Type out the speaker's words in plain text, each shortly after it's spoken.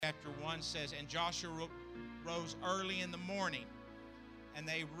chapter 1 says, "And Joshua rose early in the morning, and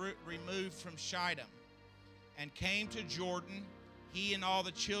they removed from Shittim, and came to Jordan, he and all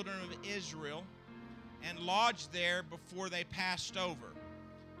the children of Israel, and lodged there before they passed over.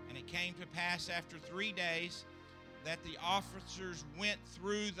 And it came to pass after 3 days that the officers went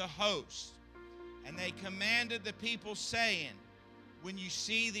through the host, and they commanded the people, saying, When you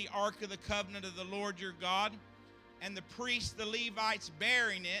see the ark of the covenant of the Lord your God, and the priests, the Levites,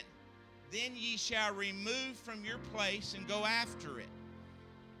 bearing it, then ye shall remove from your place and go after it.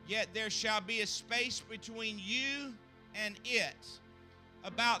 Yet there shall be a space between you and it,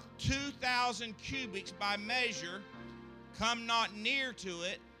 about 2,000 cubits by measure. Come not near to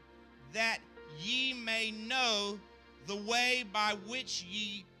it, that ye may know the way by which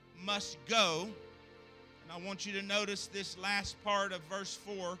ye must go." And I want you to notice this last part of verse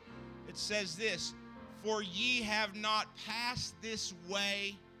 4. It says this, "For ye have not passed this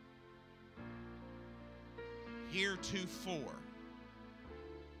way heretofore.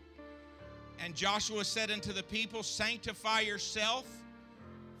 And Joshua said unto the people, Sanctify yourself,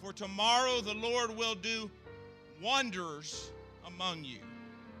 for tomorrow the Lord will do wonders among you.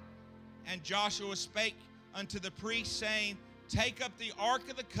 And Joshua spake unto the priests, saying, Take up the ark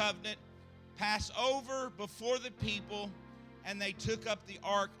of the covenant, pass over before the people. And they took up the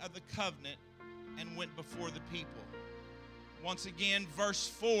ark of the covenant and went before the people." Once again, verse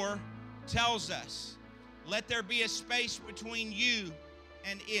 4 tells us, "Let there be a space between you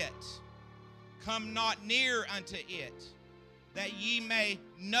and it. Come not near unto it, that ye may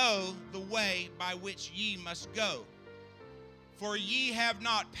know the way by which ye must go. For ye have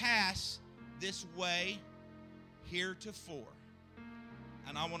not passed this way heretofore."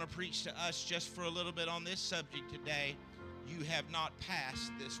 And I want to preach to us just for a little bit on this subject today. You have not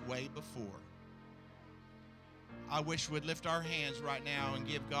passed this way before. I wish we'd lift our hands right now and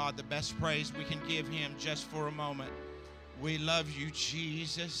give God the best praise we can give Him just for a moment. We love you,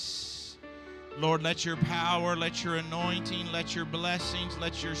 Jesus. Lord, let your power, let your anointing, let your blessings,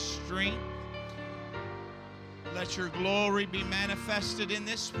 let your strength, let your glory be manifested in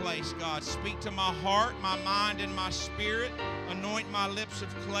this place, God. Speak to my heart, my mind, and my spirit. Anoint my lips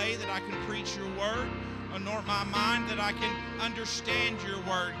of clay that I can preach your word. Anoint my mind that I can understand your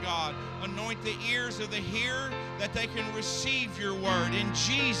word, God. Anoint the ears of the hearer that they can receive your word. In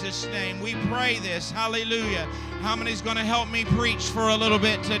Jesus' name, we pray this. Hallelujah. How many's going to help me preach for a little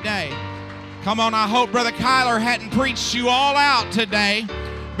bit today? Come on, I hope Brother Kyler hadn't preached you all out today,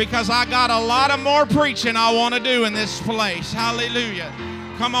 because I got a lot of more preaching I want to do in this place. Hallelujah.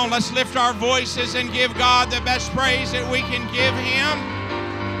 Come on, let's lift our voices and give God the best praise that we can give Him.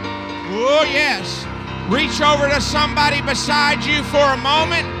 Oh, yes. Reach over to somebody beside you for a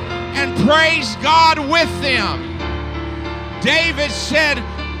moment and praise God with them. David said,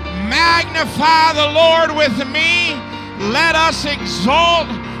 "Magnify the Lord with me. Let us exalt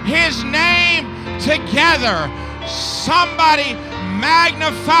His name together." Somebody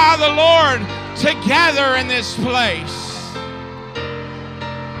magnify the Lord together in this place.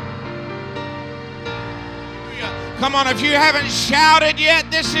 Come on, if you haven't shouted yet,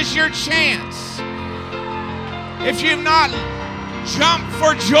 this is your chance. If you've not jumped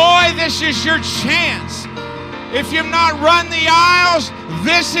for joy, this is your chance. If you've not run the aisles,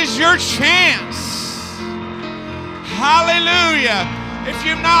 this is your chance. Hallelujah. If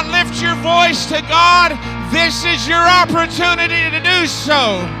you've not lifted your voice to God, this is your opportunity to do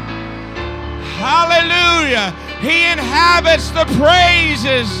so. Hallelujah. He inhabits the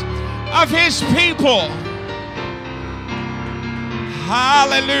praises of His people.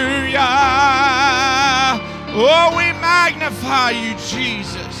 Hallelujah. Oh, we magnify you,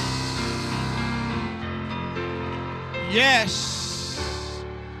 Jesus. Yes.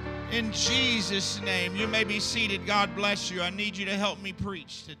 In Jesus' name. You may be seated. God bless you. I need you to help me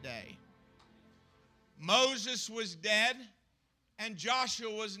preach today. Moses was dead, and Joshua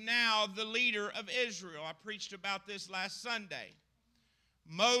was now the leader of Israel. I preached about this last Sunday.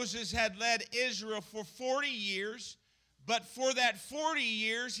 Moses had led Israel for 40 years, but for that 40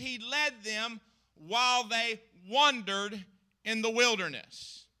 years, he led them while they wandered in the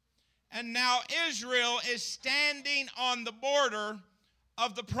wilderness. And now Israel is standing on the border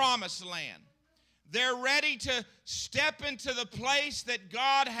of the promised land. They're ready to step into the place that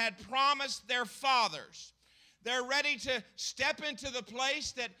God had promised their fathers. They're ready to step into the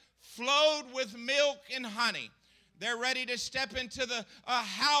place that flowed with milk and honey. They're ready to step into the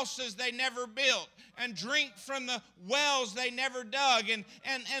houses they never built and drink from the wells they never dug and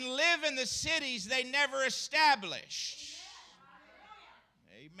live in the cities they never established.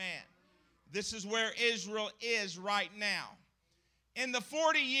 Amen. This is where Israel is right now. in the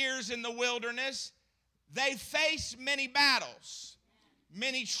 40 years in the wilderness, they faced many battles,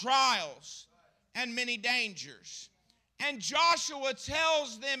 many trials, and many dangers. And Joshua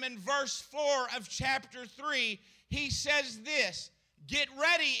tells them in verse 4 of chapter 3, he says this, "Get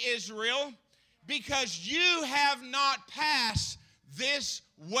ready, Israel, because you have not passed this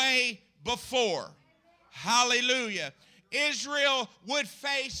way before." Hallelujah. Israel would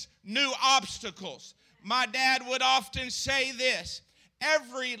face new obstacles. My dad would often say this,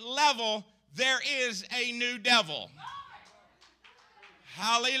 every level there is a new devil.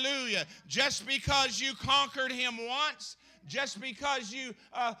 Hallelujah. Just because you conquered him once, just because you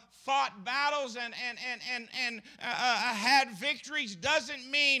fought battles and had victories doesn't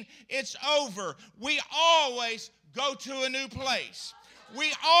mean it's over. We always go to a new place.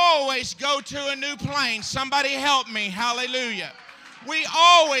 We always go to a new plane. Somebody help me. Hallelujah. We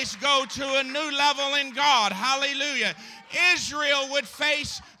always go to a new level in God. Hallelujah. Israel would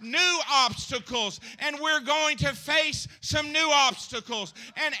face new obstacles, and we're going to face some new obstacles.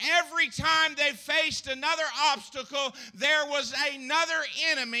 And every time they faced another obstacle, there was another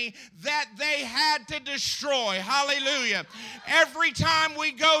enemy that they had to destroy. Hallelujah. Every time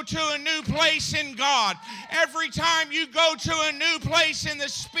we go to a new place in God, every time you go to a new place in the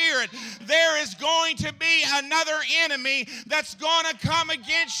Spirit, there is going to be another enemy that's going to come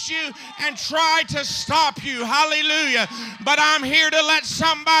against you and try to stop you. Hallelujah. But I'm here to let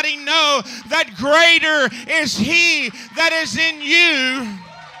somebody know that greater is He that is in you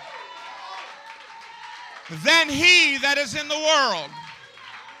than he that is in the world.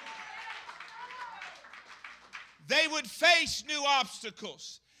 They would face new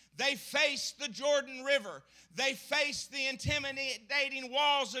obstacles. They faced the Jordan River. They faced the intimidating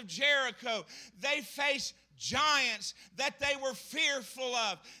walls of Jericho. They faced giants that they were fearful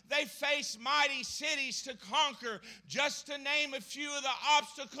of. They faced mighty cities to conquer, just to name a few of the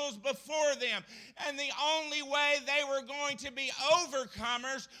obstacles before them. And the only way they were going to be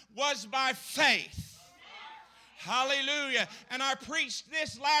overcomers was by faith. Hallelujah. And I preached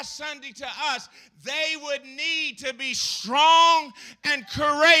this last Sunday to us. They would need to be strong and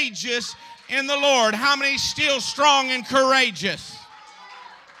courageous in the Lord. How many still strong and courageous?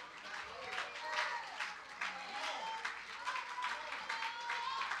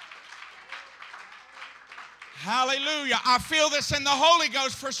 Hallelujah. I feel this in the Holy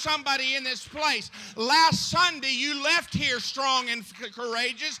Ghost for somebody in this place. Last Sunday you left here strong and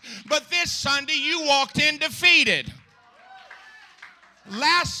courageous, but this Sunday you walked in defeated.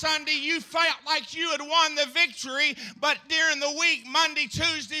 Last Sunday you felt like you had won the victory, but during the week, Monday,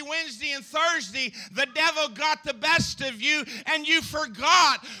 Tuesday, Wednesday, and Thursday, the devil got the best of you and you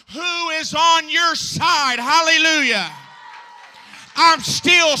forgot who is on your side. Hallelujah. I'm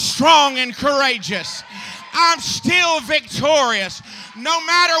still strong and courageous. I'm still victorious. No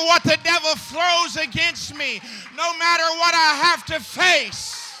matter what the devil throws against me, no matter what I have to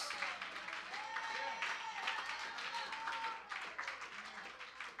face.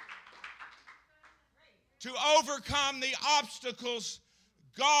 To overcome the obstacles,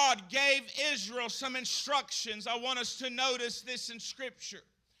 God gave Israel some instructions. I want us to notice this in Scripture.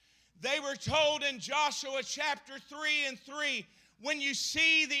 They were told in Joshua chapter 3:3, when you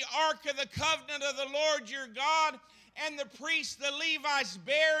see the ark of the covenant of the Lord your God and the priests, the Levites,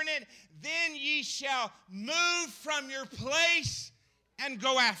 bearing it, then ye shall move from your place and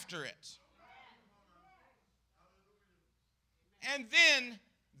go after it. And then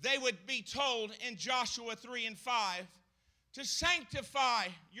they would be told in Joshua 3:5 to sanctify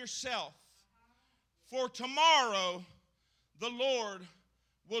yourself, for tomorrow the Lord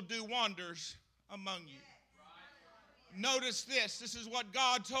will do wonders among you. Notice this. This is what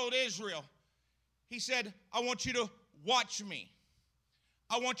God told Israel. He said, I want you to watch me.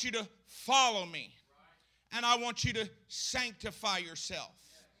 I want you to follow me. And I want you to sanctify yourself.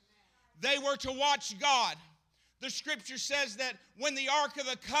 They were to watch God. The Scripture says that when the Ark of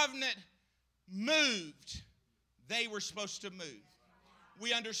the Covenant moved, they were supposed to move.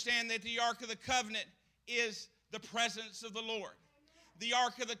 We understand that the Ark of the Covenant is the presence of the Lord. The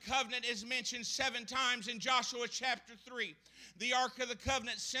Ark of the Covenant is mentioned 7 times in Joshua chapter 3. The Ark of the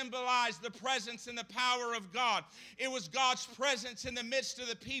Covenant symbolized the presence and the power of God. It was God's presence in the midst of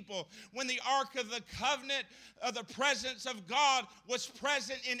the people. When the Ark of the Covenant, the presence of God was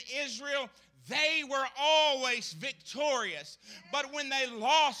present in Israel, they were always victorious. But when they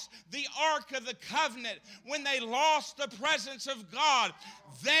lost the Ark of the Covenant, when they lost the presence of God,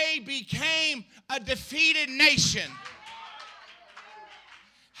 they became a defeated nation.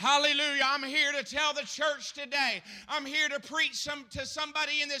 Hallelujah. I'm here to tell the church today. I'm here to preach to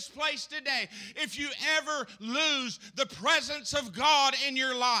somebody in this place today. If you ever lose the presence of God in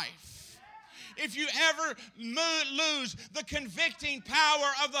your life, if you ever lose the convicting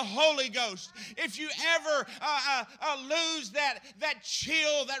power of the Holy Ghost, if you ever lose that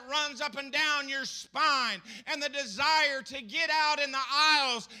chill that runs up and down your spine and the desire to get out in the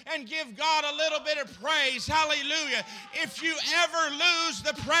aisles and give God a little bit of praise, hallelujah. If you ever lose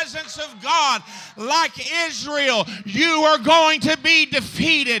the presence of God like Israel, you are going to be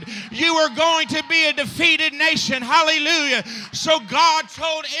defeated. You are going to be a defeated nation, hallelujah. So God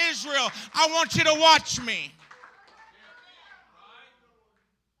told Israel, I want you to watch me.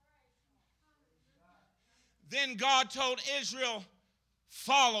 Then God told Israel,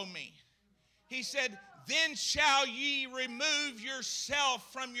 follow me. He said, then shall ye remove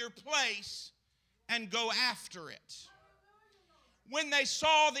yourself from your place and go after it. When they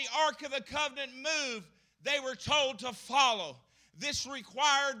saw the Ark of the Covenant move, they were told to follow. This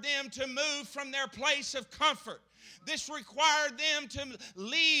required them to move from their place of comfort. This required them to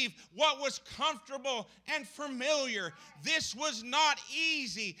leave what was comfortable and familiar. This was not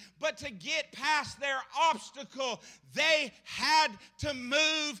easy, but to get past their obstacle, they had to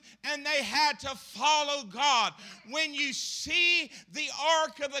move and they had to follow God. When you see the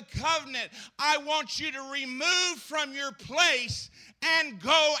Ark of the Covenant, I want you to remove from your place and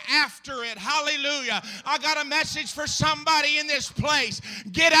go after it. Hallelujah. I got a message for somebody in this place.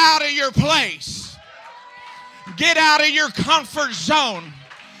 Get out of your place. Get out of your comfort zone.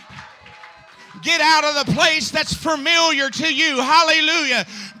 Get out of the place that's familiar to you. Hallelujah.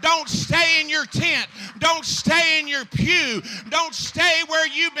 Don't stay in your tent. Don't stay in your pew. Don't stay where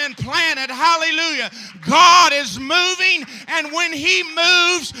you've been planted. Hallelujah. God is moving, and when He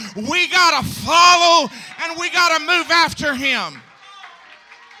moves, we got to follow and we got to move after Him.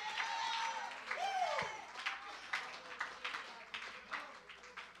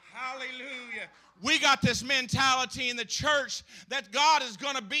 Hallelujah. We got this mentality in the church that God is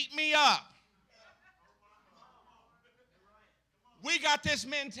going to beat me up. We got this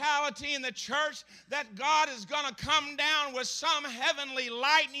mentality in the church that God is going to come down with some heavenly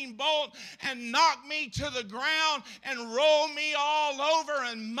lightning bolt and knock me to the ground and roll me all over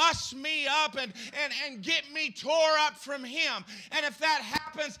and muss me up and get me tore up from Him. And if that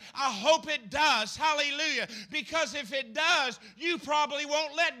happens, I hope it does. Hallelujah. Because if it does, you probably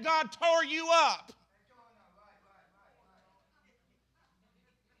won't let God tore you up.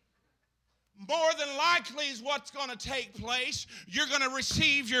 More than likely is what's going to take place. You're going to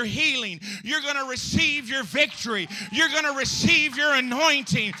receive your healing. You're going to receive your victory. You're going to receive your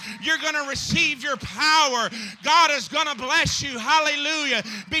anointing. You're going to receive your power. God is going to bless you. Hallelujah.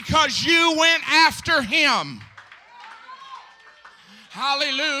 Because you went after Him.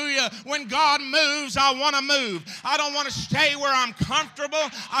 Hallelujah. When God moves, I want to move. I don't want to stay where I'm comfortable.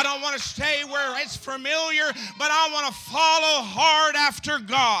 I don't want to stay where it's familiar, but I want to follow hard after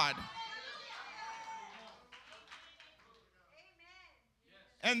God.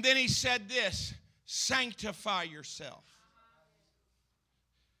 And then He said this, sanctify yourself.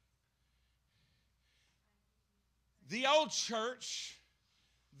 The old church,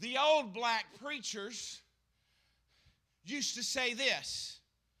 the old black preachers used to say this,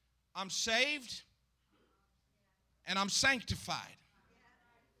 I'm saved and I'm sanctified.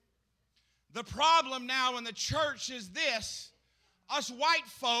 The problem now in the church is this, us white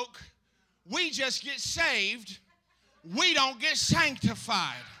folk, we just get saved. We don't get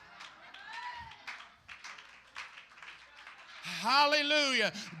sanctified.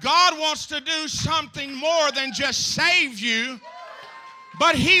 Hallelujah. God wants to do something more than just save you,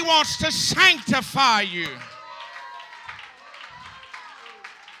 but He wants to sanctify you.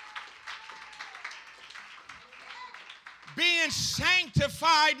 Being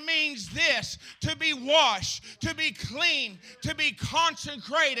sanctified means this, to be washed, to be clean, to be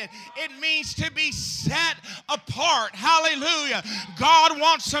consecrated. It means to be set apart. Hallelujah. God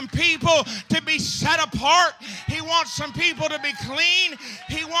wants some people to be set apart. He wants some people to be clean.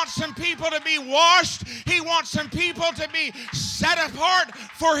 He wants some people to be washed. He wants some people to be set apart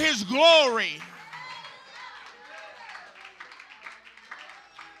for His glory.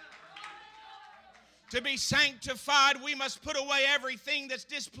 To be sanctified, we must put away everything that's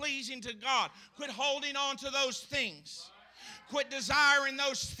displeasing to God. Quit holding on to those things. Quit desiring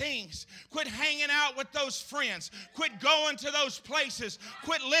those things. Quit hanging out with those friends. Quit going to those places.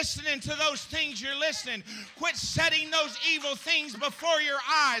 Quit listening to those things you're listening. Quit setting those evil things before your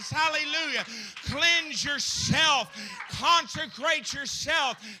eyes. Hallelujah. Cleanse yourself. Consecrate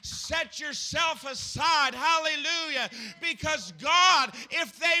yourself. Set yourself aside. Hallelujah. Because God,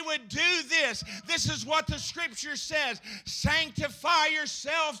 if they would do this, this is what the scripture says. Sanctify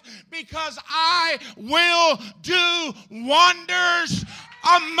yourselves because I will do wonders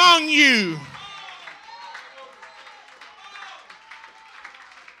among you.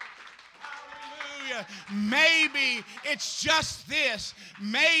 Maybe it's just this.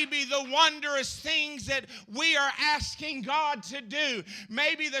 Maybe the wondrous things that we are asking God to do.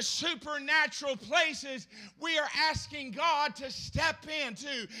 Maybe the supernatural places we are asking God to step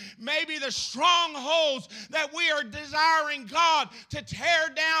into. Maybe the strongholds that we are desiring God to tear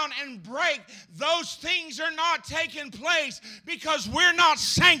down and break. Those things are not taking place because we're not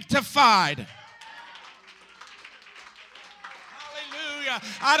sanctified.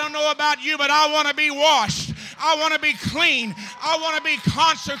 I don't know about you, but I want to be washed. I want to be clean. I want to be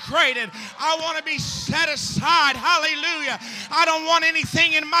consecrated. I want to be set aside. Hallelujah. I don't want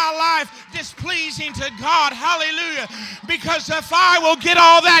anything in my life displeasing to God. Hallelujah. Because if I will get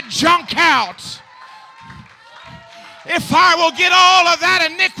all that junk out, if I will get all of that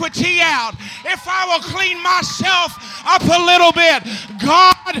iniquity out, if I will clean myself up a little bit,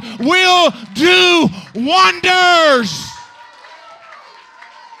 God will do wonders.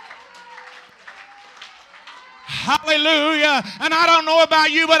 Hallelujah. And I don't know about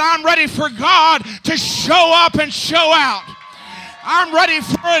you, but I'm ready for God to show up and show out. I'm ready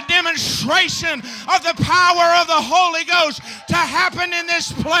for a demonstration of the power of the Holy Ghost to happen in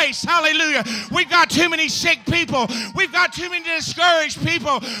this place. Hallelujah. We've got too many sick people. We've got too many discouraged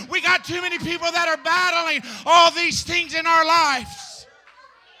people. We got too many people that are battling all these things in our lives.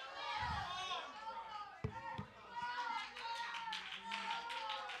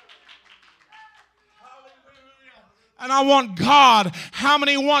 And I want God. How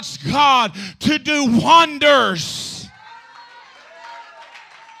many wants God to do wonders?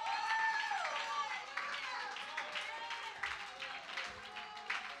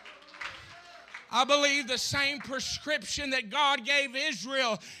 I believe the same prescription that God gave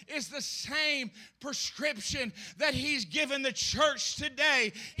Israel is the same prescription that He's given the church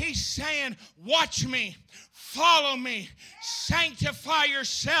today. He's saying, watch me. Follow me. Sanctify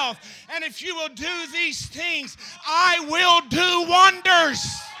yourself. And if you will do these things, I will do wonders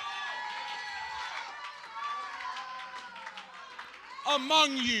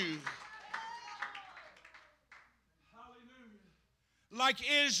among you. Hallelujah. Like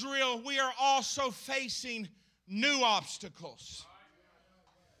Israel, we are also facing new obstacles.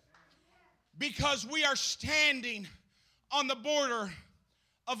 Because we are standing on the border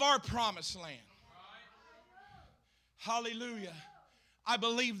of our promised land. Hallelujah. I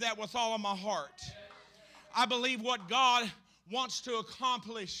believe that with all of my heart. I believe what God wants to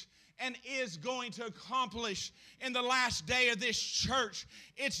accomplish and is going to accomplish in the last day of this church.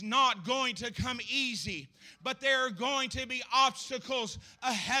 It's not going to come easy, but there are going to be obstacles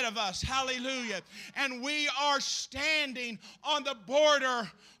ahead of us. Hallelujah. And we are standing on the border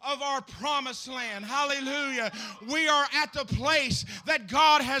of our promised land. Hallelujah. We are at the place that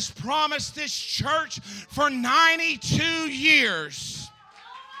God has promised this church for 92 years.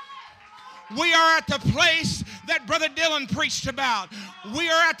 We are at the place that Brother Dylan preached about. We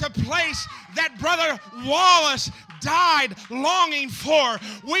are at the place that Brother Wallace died longing for.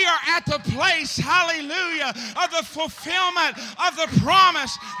 We are at the place, hallelujah, of the fulfillment of the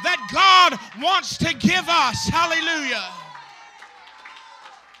promise that God wants to give us. Hallelujah.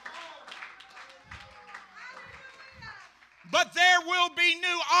 But there will be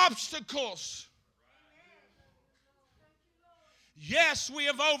new obstacles. Yes, we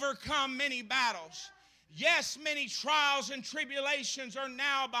have overcome many battles. Yes, many trials and tribulations are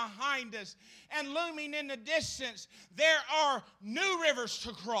now behind us. And looming in the distance, there are new rivers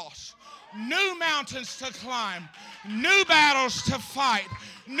to cross, new mountains to climb, new battles to fight,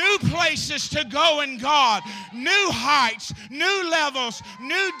 new places to go in God, new heights, new levels,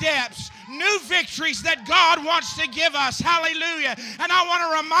 new depths, new victories that God wants to give us. Hallelujah. And I want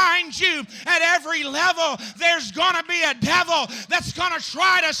to remind you, at every level, there's going to be a devil that's going to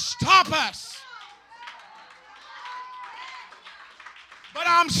try to stop us. But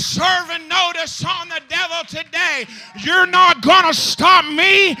I'm serving notice on the devil today. You're not going to stop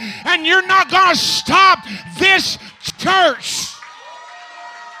me, and you're not going to stop this church.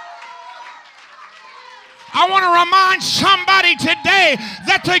 I want to remind somebody today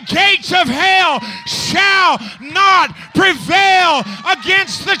that the gates of hell shall not prevail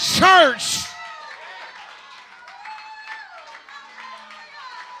against the church.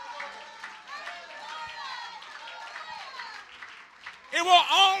 It will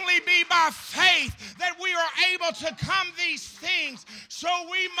only be by faith that we are able to come these things. So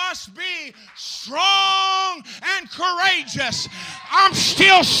we must be strong and courageous. I'm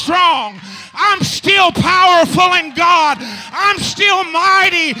still strong. I'm still powerful in God. I'm still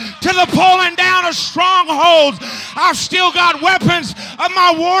mighty to the pulling down of strongholds. I've still got weapons of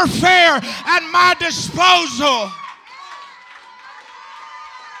my warfare at my disposal.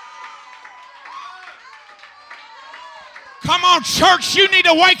 Come on, church, you need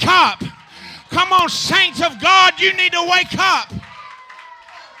to wake up. Come on, saints of God, you need to wake up.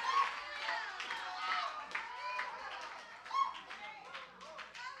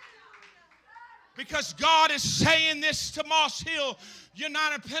 Because God is saying this to Moss Hill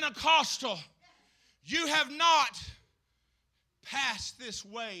United Pentecostal. You have not passed this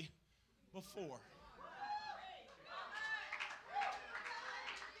way before.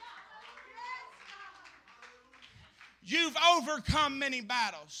 You've overcome many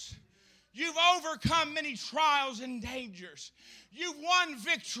battles. You've overcome many trials and dangers. You've won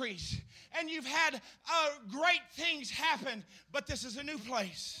victories. And you've had great things happen. But this is a new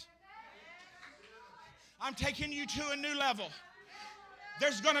place. I'm taking you to a new level.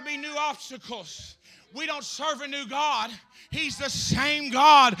 There's going to be new obstacles. We don't serve a new God. He's the same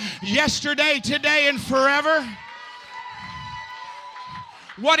God yesterday, today, and forever.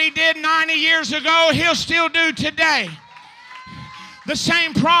 What he did 90 years ago, he'll still do today. The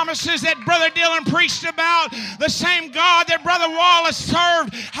same promises that Brother Dillon preached about, the same God that Brother Wallace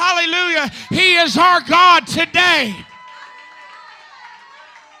served, hallelujah, he is our God today.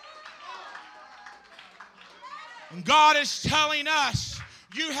 And God is telling us,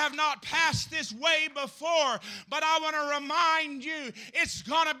 you have not passed this way before, but I want to remind you, it's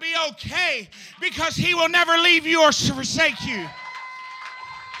going to be okay because he will never leave you or forsake you.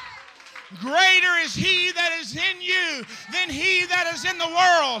 Greater is he that is in you than he that is in the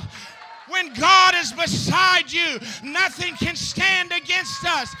world. When God is beside you, nothing can stand against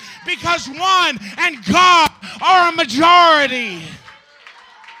us because one and God are a majority.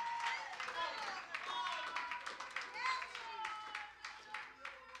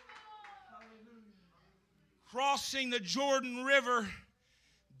 Crossing the Jordan River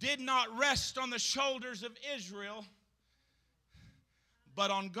did not rest on the shoulders of Israel, but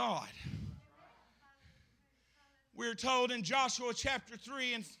on God. We're told in Joshua chapter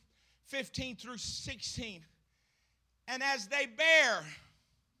 3 and 15 through 16, and as they bear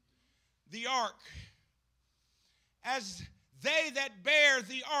the ark, as they that bear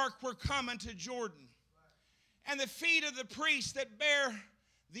the ark were coming to Jordan, and the feet of the priests that bear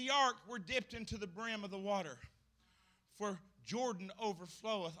the ark were dipped into the brim of the water, for Jordan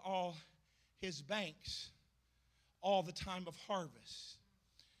overfloweth all his banks all the time of harvest.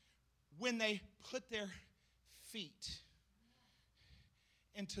 When they put their feet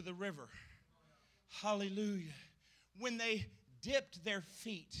into the river, hallelujah, when they dipped their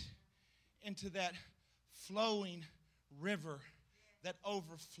feet into that flowing river that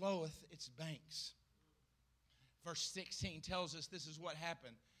overfloweth its banks. Verse 16 tells us this is what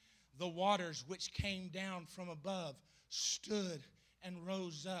happened. The waters which came down from above stood and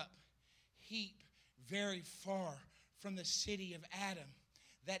rose up, heap very far from the city of Adam,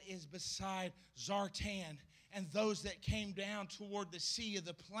 that is beside Zartan, and those that came down toward the sea of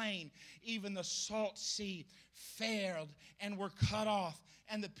the plain, even the salt sea, failed and were cut off,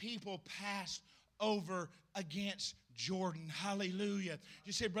 and the people passed over against Jordan. Hallelujah.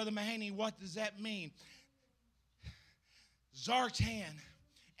 You say, Brother Mahaney, what does that mean? Zartan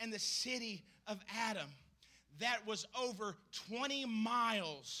and the city of Adam, that was over 20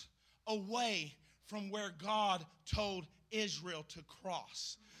 miles away from where God told Israel to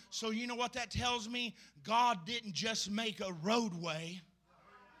cross. So you know what that tells me? God didn't just make a roadway,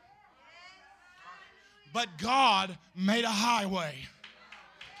 but God made a highway.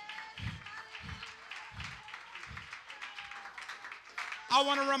 I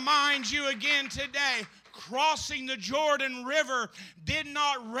want to remind you again today, crossing the Jordan River did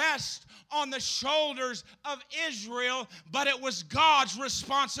not rest on the shoulders of Israel, but it was God's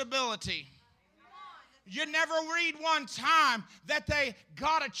responsibility. You never read one time that they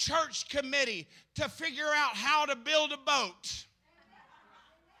got a church committee to figure out how to build a boat.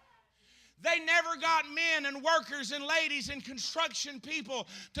 They never got men and workers and ladies and construction people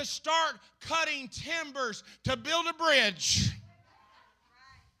to start cutting timbers to build a bridge.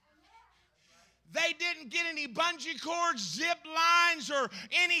 They didn't get any bungee cords, zip lines, or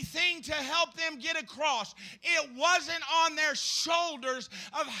anything to help them get across. It wasn't on their shoulders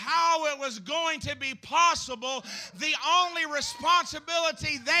of how it was going to be possible. The only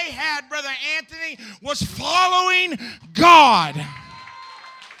responsibility they had, Brother Anthony, was following God.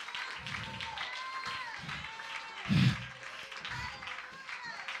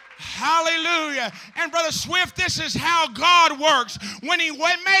 Hallelujah. And Brother Swift, this is how God works. When He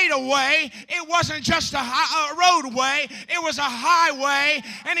made a way, it wasn't just a roadway, it was a highway.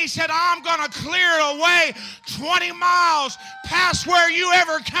 And He said, I'm going to clear a way 20 miles past where you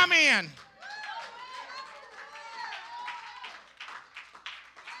ever come in.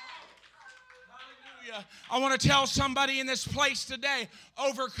 Hallelujah. I want to tell somebody in this place today,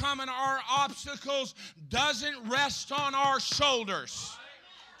 overcoming our obstacles doesn't rest on our shoulders,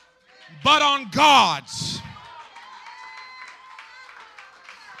 but on God's.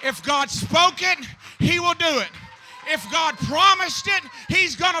 If God spoke it, He will do it. If God promised it,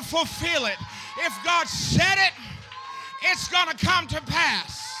 He's going to fulfill it. If God said it, it's going to come to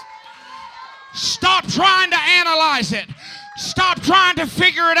pass. Stop trying to analyze it. Stop trying to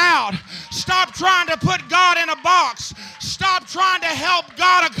figure it out. Stop trying to put God in a box. Stop trying to help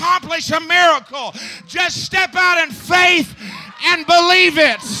God accomplish a miracle. Just step out in faith and believe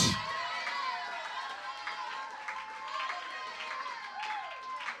it.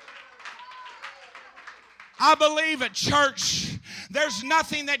 I believe it, church. There's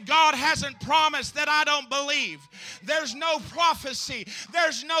nothing that God hasn't promised that I don't believe. There's no prophecy.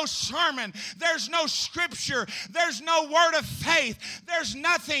 There's no sermon. There's no scripture. There's no word of faith. There's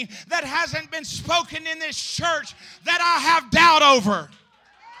nothing that hasn't been spoken in this church that I have doubt over.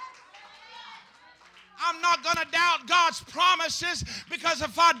 I'm not going to doubt God's promises, because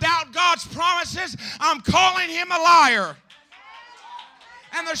if I doubt God's promises, I'm calling Him a liar.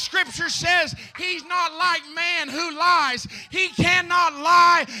 And the scripture says He's not like man who lies. He cannot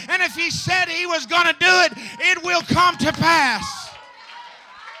lie. And if He said He was going to do it, it will come to pass.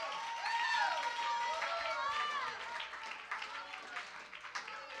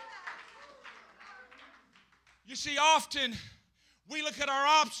 You see, often we look at our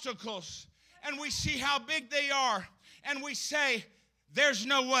obstacles and we see how big they are and we say, there's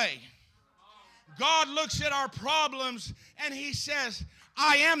no way. God looks at our problems and He says,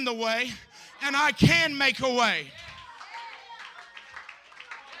 I am the way, and I can make a way.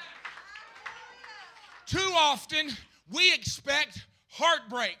 Too often, we expect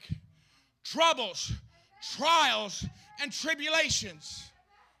heartbreak, troubles, trials, and tribulations.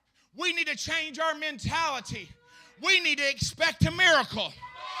 We need to change our mentality. We need to expect a miracle.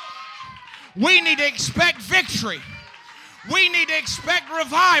 We need to expect victory. We need to expect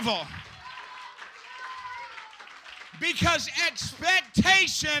revival. Because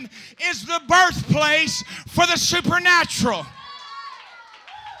expectation is the birthplace for the supernatural.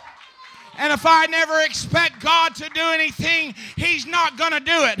 And if I never expect God to do anything, He's not going to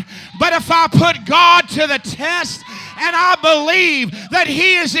do it. But if I put God to the test and I believe that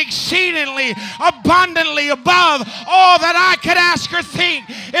He is exceedingly, abundantly above all that I could ask or think,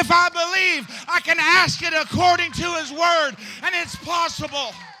 if I believe I can ask it according to His word, and it's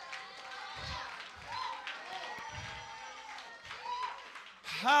possible.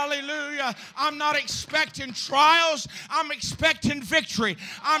 Hallelujah. I'm not expecting trials. I'm expecting victory.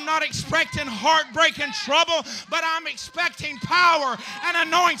 I'm not expecting heartbreak and trouble, but I'm expecting power and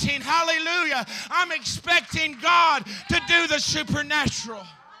anointing. Hallelujah. I'm expecting God to do the supernatural.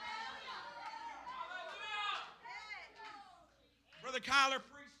 Brother Kyler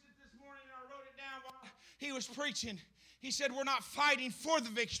preached it this morning, and I wrote it down while he was preaching. He said, we're not fighting for the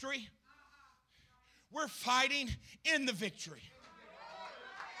victory. We're fighting in the victory.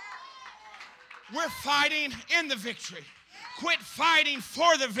 We're fighting in the victory. Quit fighting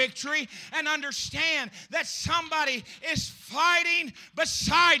for the victory and understand that somebody is fighting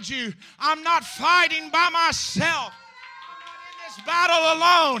beside you. I'm not fighting by myself. I'm not in this battle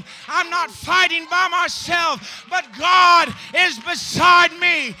alone. I'm not fighting by myself, but God is beside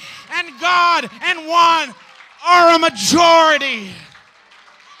me, and God and one are a majority.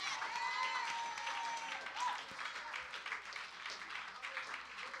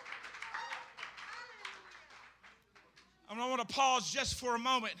 I want to pause just for a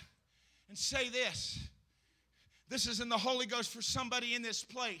moment and say this. This is in the Holy Ghost for somebody in this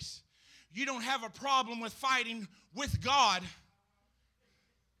place. You don't have a problem with fighting with God,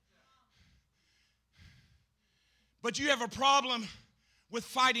 but you have a problem with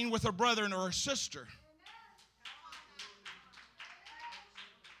fighting with a brother or a sister.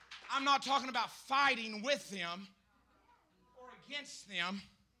 I'm not talking about fighting with them or against them.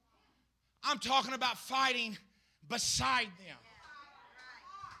 I'm talking about fighting beside them.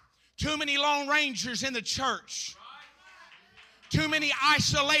 Too many Lone Rangers in the church. Too many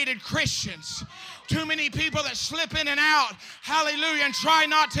isolated Christians. Too many people that slip in and out, hallelujah, and try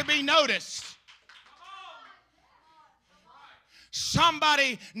not to be noticed.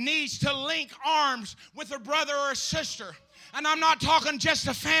 Somebody needs to link arms with a brother or a sister. And I'm not talking just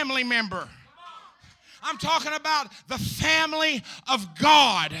a family member. I'm talking about the family of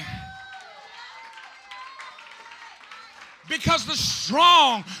God. Because the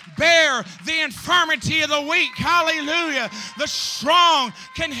strong bear the infirmity of the weak. Hallelujah. The strong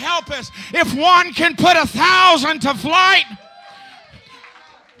can help us. If one can put 1,000 to flight,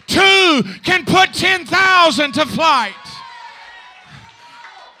 two can put 10,000 to flight.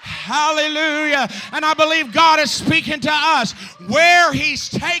 Hallelujah. And I believe God is speaking to us where He's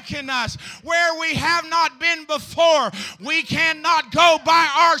taken us, where we have not been before. We cannot go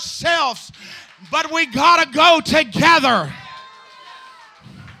by ourselves, but we got to go together.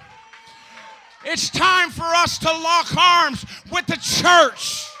 It's time for us to lock arms with the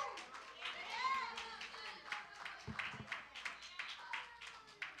church.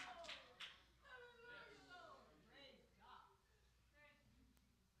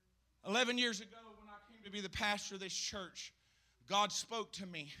 "11 years ago, when I came to be the pastor of this church, God spoke to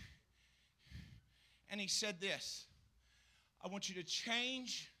me. And He said this: I want you to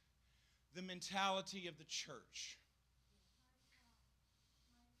change the mentality of the church.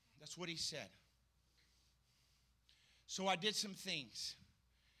 That's what He said. So I did some things,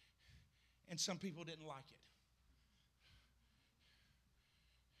 and some people didn't like it.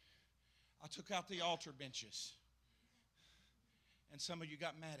 I took out the altar benches, and some of you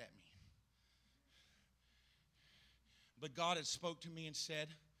got mad at me. But God had spoke to me and said,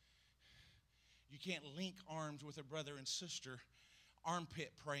 you can't link arms with a brother and sister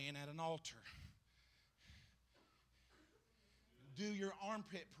armpit praying at an altar. Do your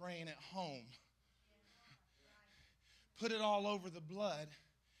armpit praying at home. Put it all over the blood,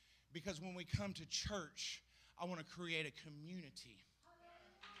 because when we come to church, I want to create a community.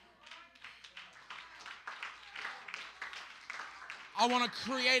 I want to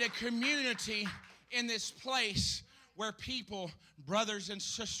create a community in this place where people, brothers and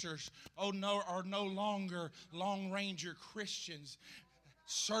sisters, are no longer Lone Ranger Christians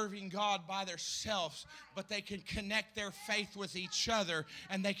serving God by themselves, but they can connect their faith with each other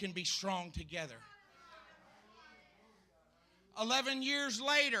and they can be strong together. 11 years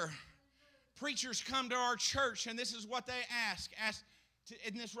later, preachers come to our church, and this is what they ask.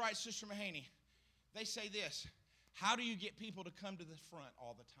 Isn't this right, Sister Mahaney? They say this: how do you get people to come to the front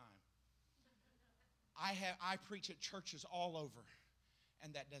all the time? I preach at churches all over,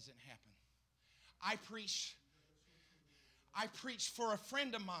 and that doesn't happen. I preached for a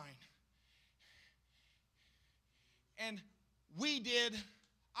friend of mine, and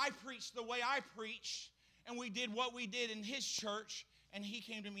I preached the way I preached, and we did what we did in his church, and he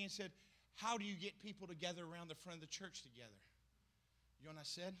came to me and said, how do you get people together around the front of the church together? You know what I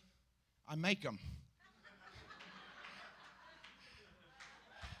said? I make them.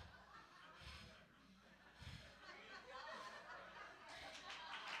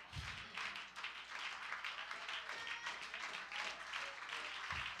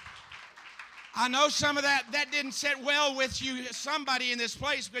 I know some of that didn't sit well with you, somebody in this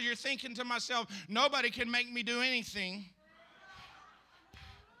place, because you're thinking to myself, nobody can make me do anything.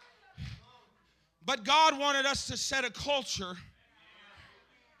 But God wanted us to set a culture.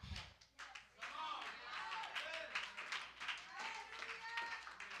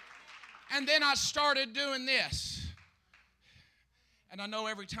 And then I started doing this. And I know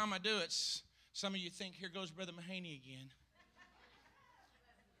every time I do it, some of you think, here goes Brother Mahaney again.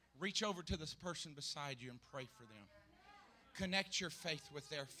 Reach over to this person beside you and pray for them. Connect your faith with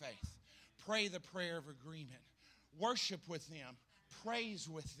their faith. Pray the prayer of agreement. Worship with them. Praise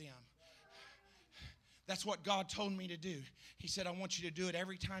with them. That's what God told me to do. He said, I want you to do it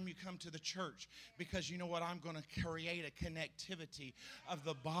every time you come to the church, because you know what? I'm going to create a connectivity of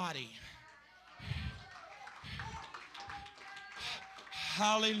the body.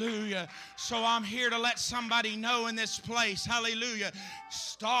 Hallelujah. So I'm here to let somebody know in this place, hallelujah,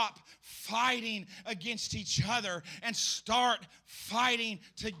 stop fighting against each other and start fighting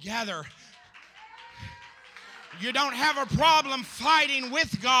together. You don't have a problem fighting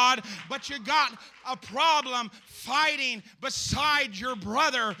with God, but you got a problem fighting beside your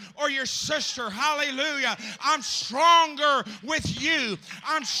brother or your sister. Hallelujah. I'm stronger with you.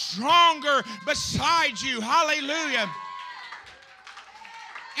 I'm stronger beside you. Hallelujah.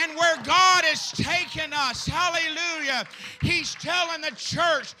 And where God is taking us, hallelujah, He's telling the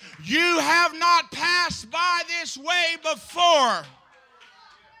church, you have not passed by this way before.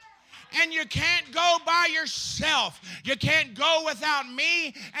 And you can't go by yourself. You can't go without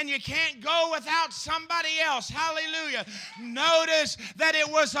me, and you can't go without somebody else. Hallelujah. Notice that it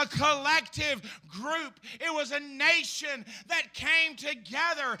was a collective group. It was a nation that came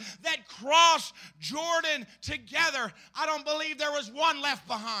together, that crossed Jordan together. I don't believe there was one left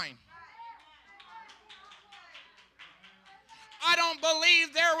behind. I don't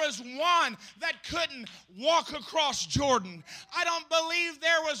believe there was one that couldn't walk across Jordan. I don't believe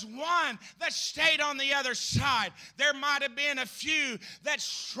there was one that stayed on the other side. There might have been a few that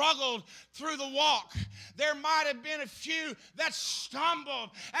struggled through the walk. There might have been a few that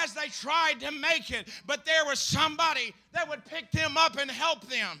stumbled as they tried to make it. But there was somebody that would pick them up and help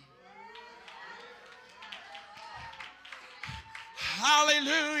them.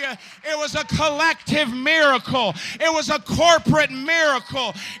 Hallelujah. It was a collective miracle. It was a corporate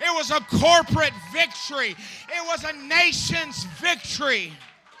miracle. It was a corporate victory. It was a nation's victory.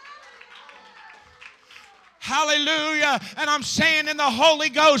 Hallelujah. And I'm saying in the Holy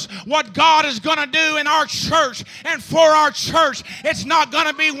Ghost, what God is going to do in our church and for our church, it's not going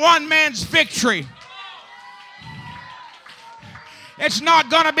to be one man's victory. It's not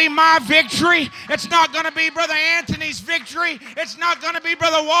going to be my victory. It's not going to be Brother Anthony's victory. It's not going to be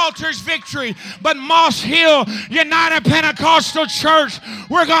Brother Walter's victory. But Moss Hill United Pentecostal Church,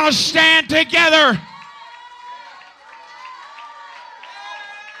 we're going to stand together.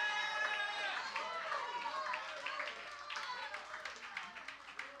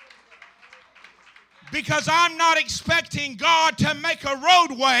 Because I'm not expecting God to make a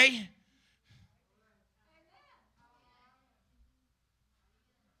roadway.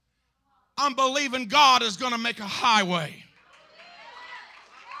 I'm believing God is going to make a highway.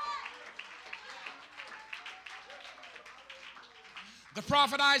 The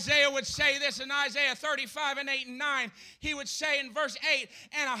prophet Isaiah would say this in Isaiah 35 and 8 and 9. He would say in verse 8,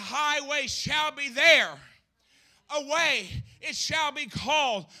 and a highway shall be there. A way, it shall be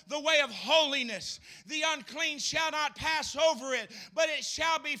called the way of holiness. The unclean shall not pass over it, but it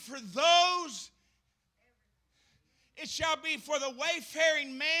shall be for those, it shall be for the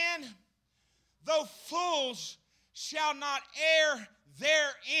wayfaring man. Though fools shall not err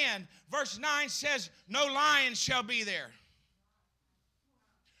therein. Verse 9 says, no lion shall be there,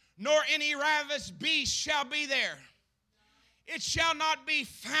 nor any ravenous beast shall be there. It shall not be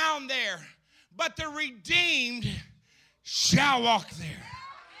found there, but the redeemed shall walk there.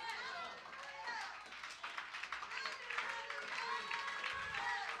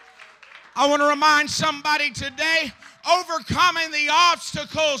 I want to remind somebody today, overcoming the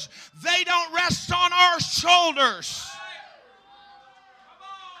obstacles, they don't rest on our shoulders.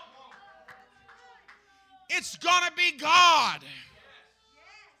 It's going to be God.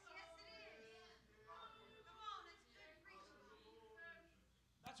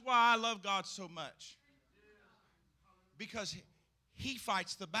 That's why I love God so much. Because He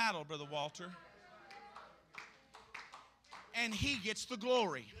fights the battle, Brother Walter. And He gets the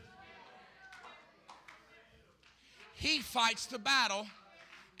glory. He fights the battle,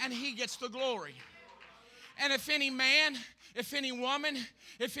 and He gets the glory. And if any man, if any woman,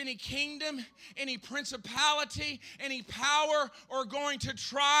 if any kingdom, any principality, any power are going to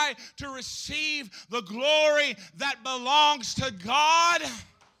try to receive the glory that belongs to God,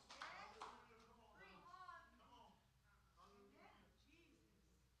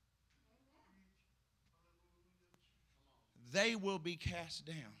 they will be cast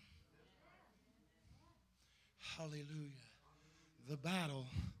down. Hallelujah. The battle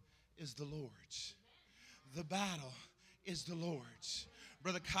is the Lord's. The battle is the Lord's.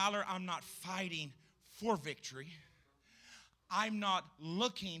 Brother Kyler, I'm not fighting for victory. I'm not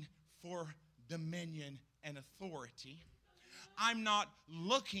looking for dominion and authority. I'm not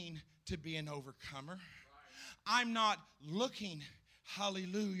looking to be an overcomer. I'm not looking,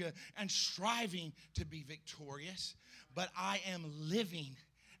 hallelujah, and striving to be victorious, but I am living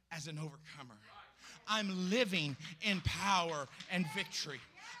as an overcomer. I'm living in power and victory.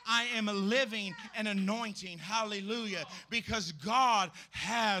 I am living an anointing, hallelujah, because God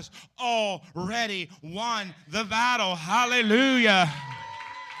has already won the battle, hallelujah.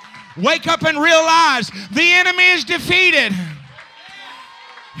 Wake up and realize the enemy is defeated.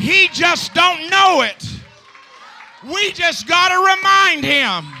 He just don't know it. We just got to remind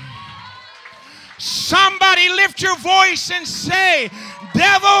him. Somebody lift your voice and say,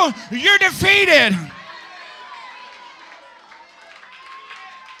 devil, you're defeated.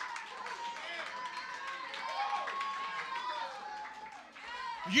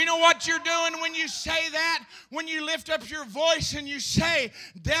 You know what you're doing when you say that? When you lift up your voice and you say,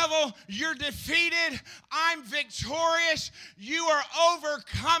 devil, you're defeated. I'm victorious. You are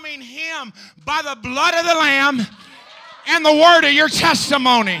overcoming him by the blood of the Lamb and the word of your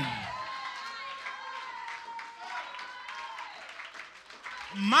testimony.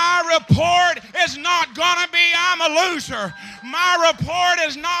 My report is not going to be I'm a loser. My report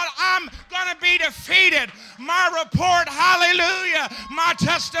is not I'm going to be defeated. My report, hallelujah, my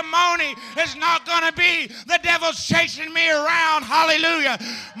testimony is not going to be the devil's chasing me around. Hallelujah.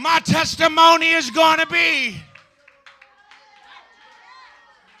 My testimony is going to be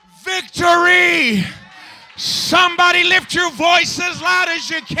victory. Somebody lift your voice as loud as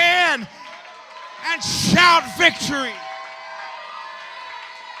you can and shout victory.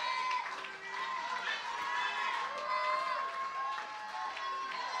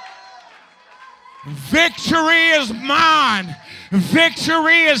 Victory is mine.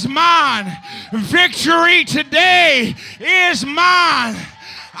 Victory is mine. Victory today is mine.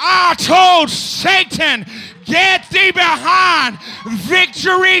 I told Satan, get thee behind.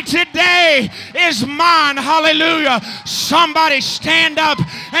 Victory today is mine. Hallelujah. Somebody stand up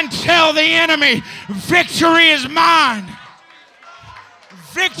and tell the enemy, victory is mine.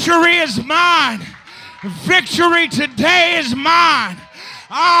 Victory is mine. Victory today is mine.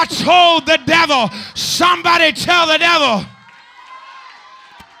 I told the devil, somebody tell the devil,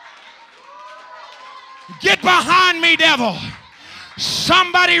 get behind me, devil.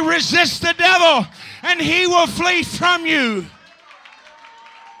 Somebody resist the devil and he will flee from you.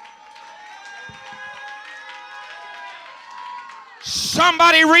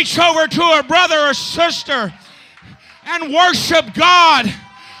 Somebody reach over to a brother or sister and worship God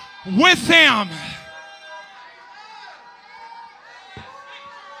with them.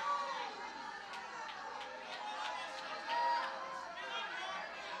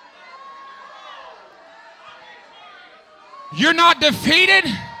 You're not defeated.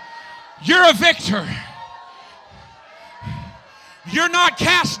 You're a victor. You're not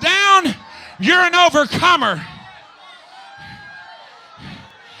cast down. You're an overcomer.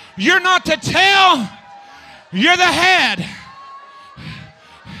 You're not the tail. You're the head.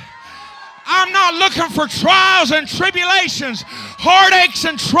 I'm not looking for trials and tribulations, heartaches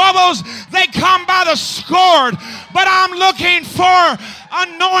and troubles. They come by the sword. But I'm looking for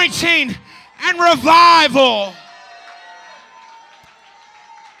anointing and revival.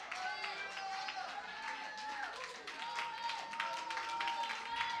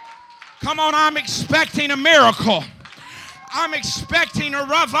 Come on, I'm expecting a miracle. I'm expecting a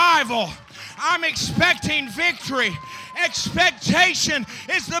revival. I'm expecting victory. Expectation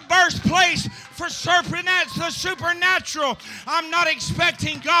is the birthplace for the supernatural. I'm not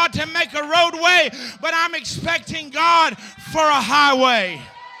expecting God to make a roadway, but I'm expecting God for a highway.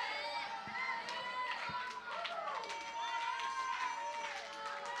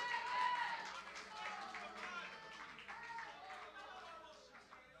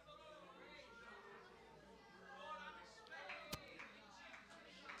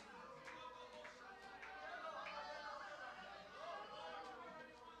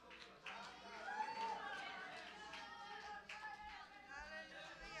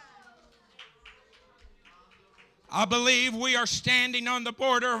 I believe we are standing on the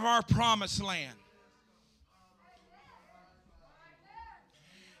border of our promised land.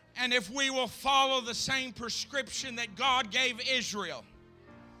 And if we will follow the same prescription that God gave Israel,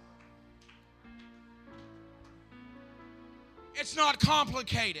 it's not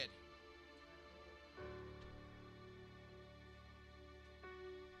complicated.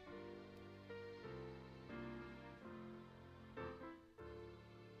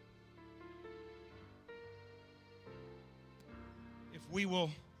 We will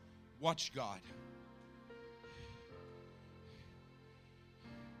watch God.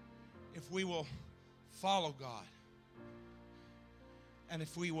 If we will follow God. And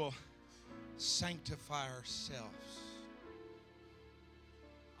if we will sanctify ourselves.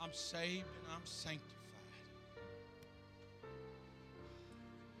 I'm saved and I'm sanctified.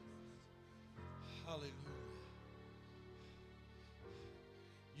 Hallelujah.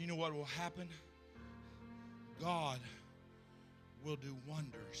 You know what will happen? God will do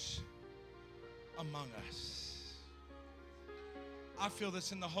wonders among us. I feel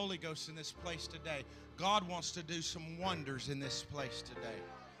this in the Holy Ghost in this place today. God wants to do some wonders in this place today.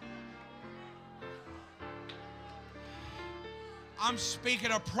 I'm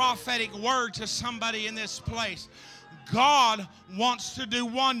speaking a prophetic word to somebody in this place. God wants to do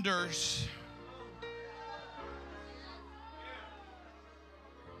wonders.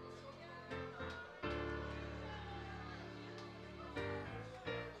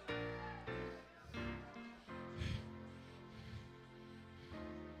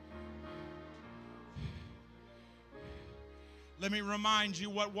 Let me remind you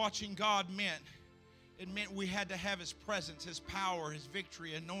what watching God meant. It meant we had to have His presence, His power, His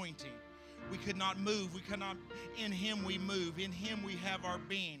victory, anointing. We could not move. We could not. In Him we move. In Him we have our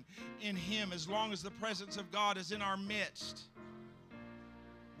being. In Him, as long as the presence of God is in our midst,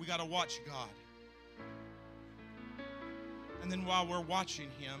 we got to watch God. And then while we're watching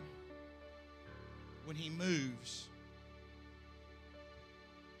Him, when He moves,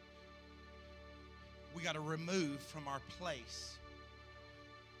 we got to remove from our place,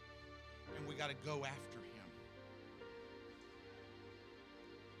 and we got to go after Him.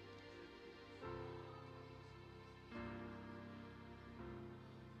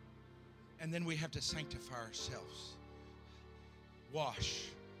 And then we have to sanctify ourselves, wash.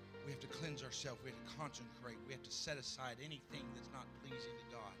 We have to cleanse ourselves. We have to consecrate. We have to set aside anything that's not pleasing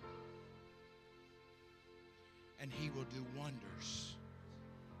to God. And He will do wonders.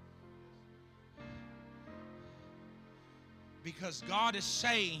 Because God is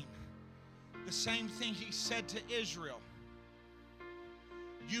saying the same thing He said to Israel.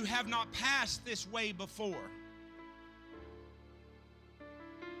 You have not passed this way before.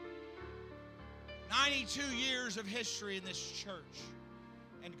 92 years of history in this church,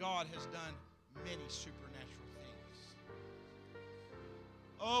 and God has done many supernatural things.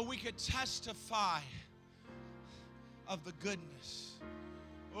 Oh, we could testify of the goodness.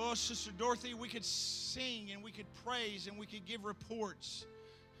 Oh, Sister Dorothy, we could sing and we could praise and we could give reports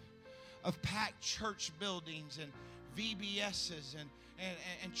of packed church buildings and VBSs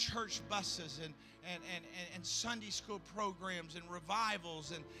and church buses and Sunday school programs and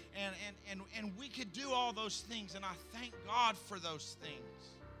revivals and we could do all those things, and I thank God for those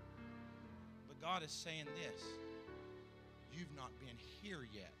things. But God is saying this: you've not been here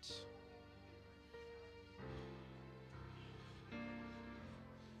yet.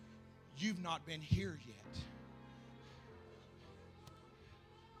 You've not been here yet.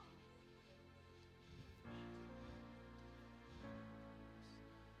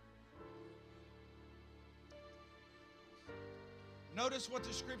 Notice what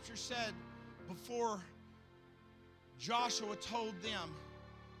the scripture said before Joshua told them,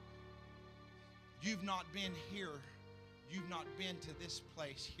 you've not been here. You've not been to this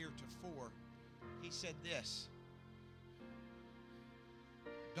place heretofore. He said this: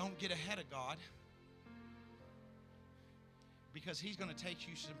 don't get ahead of God, because He's going to take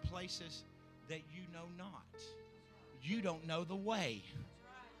you some places that you know not. You don't know the way.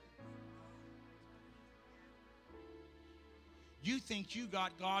 You think you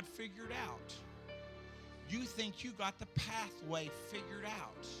got God figured out. You think you got the pathway figured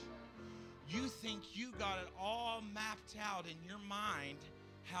out. You think you got it all mapped out in your mind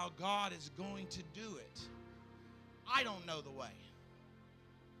how God is going to do it. I don't know the way.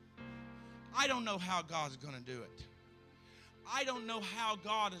 I don't know how God's going to do it. I don't know how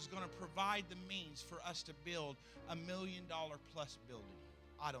God is going to provide the means for us to build $1 million plus building.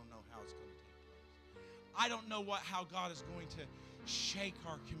 I don't know how it's going to take place. I don't know how God is going to shake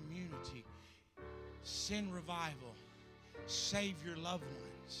our community, send revival, save your loved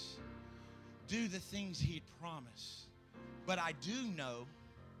ones, do the things He'd promised. But I do know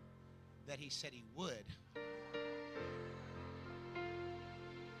that He said He would.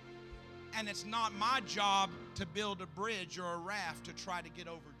 And it's not my job to build a bridge or a raft to try to get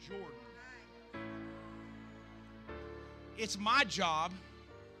over Jordan. It's my job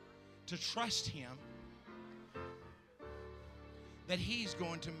to trust Him that He's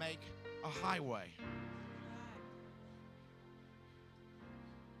going to make a highway.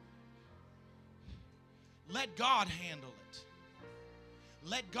 Let God handle it.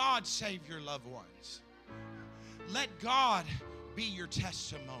 Let God save your loved ones. Let God be your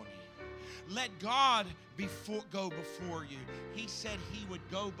testimony. Let God go before you. He said He would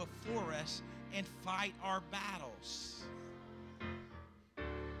go before us and fight our battles.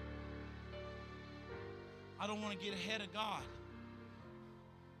 I don't want to get ahead of God.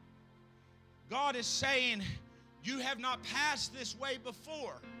 God is saying, you have not passed this way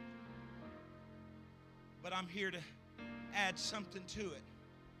before, but I'm here to add something to it.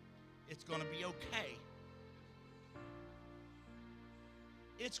 It's going to be okay.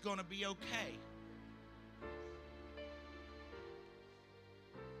 It's going to be okay.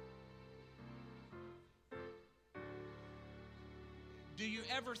 Do you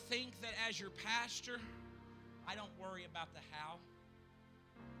ever think that as your pastor, I don't worry about the how?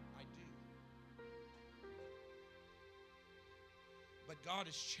 I do. But God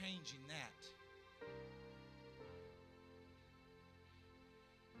is changing that.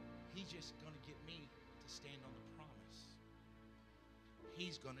 He's just going to get me to stand on the promise.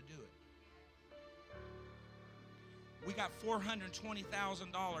 He's going to do it. We got $420,000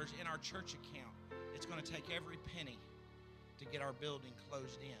 in our church account. It's going to take every penny to get our building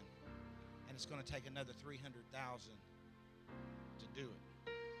closed in. And it's going to take another $300,000 to do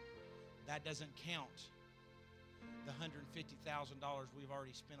it. That doesn't count the $150,000 we've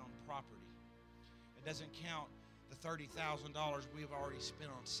already spent on property. It doesn't count the $30,000 we've already spent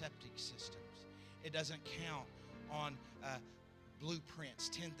on septic systems. It doesn't count on blueprints,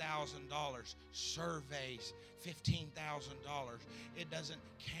 $10,000, surveys, $15,000. It doesn't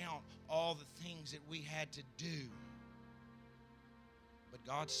count all the things that we had to do. But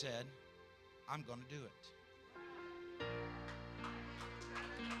God said, I'm going to do it.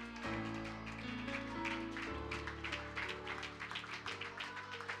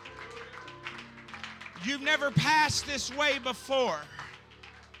 You've never passed this way before.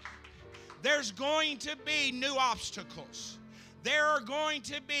 There's going to be new obstacles. There are going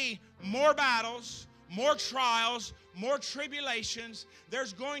to be more battles, more trials, more tribulations.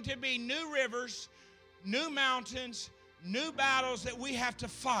 There's going to be new rivers, new mountains, new battles that we have to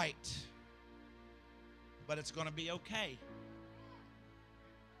fight. But it's going to be okay.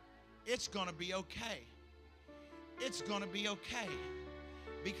 It's going to be okay. It's going to be okay.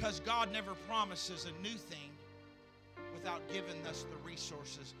 Because God never promises a new thing without giving us the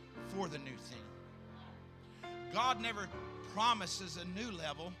resources for the new thing. God never promises a new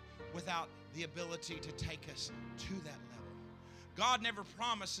level without the ability to take us to that level. God never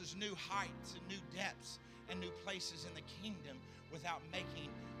promises new heights and new depths and new places in the kingdom without making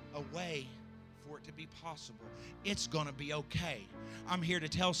a way for it to be possible. It's going to be okay. I'm here to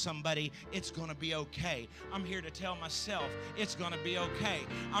tell somebody it's going to be okay. I'm here to tell myself it's going to be okay.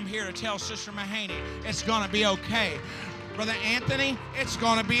 I'm here to tell Sister Mahaney it's going to be okay. Brother Anthony, it's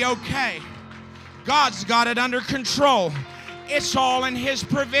going to be okay. God's got it under control. It's all in His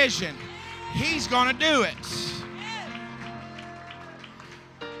provision. He's going to do it.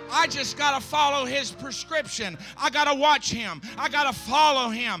 I just got to follow His prescription. I got to watch Him. I got to follow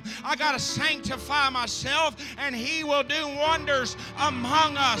Him. I got to sanctify myself, and He will do wonders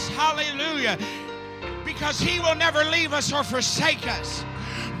among us. Hallelujah. Because He will never leave us or forsake us.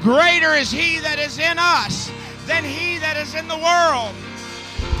 Greater is He that is in us than he that is in the world.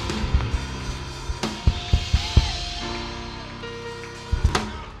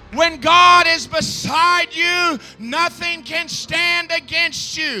 When God is beside you, nothing can stand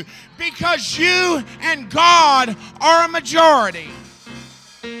against you, because you and God are a majority.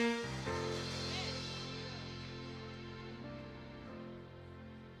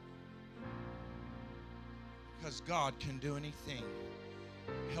 Because God can do anything.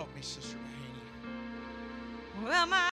 Help me, Sister Mahaney. Well, my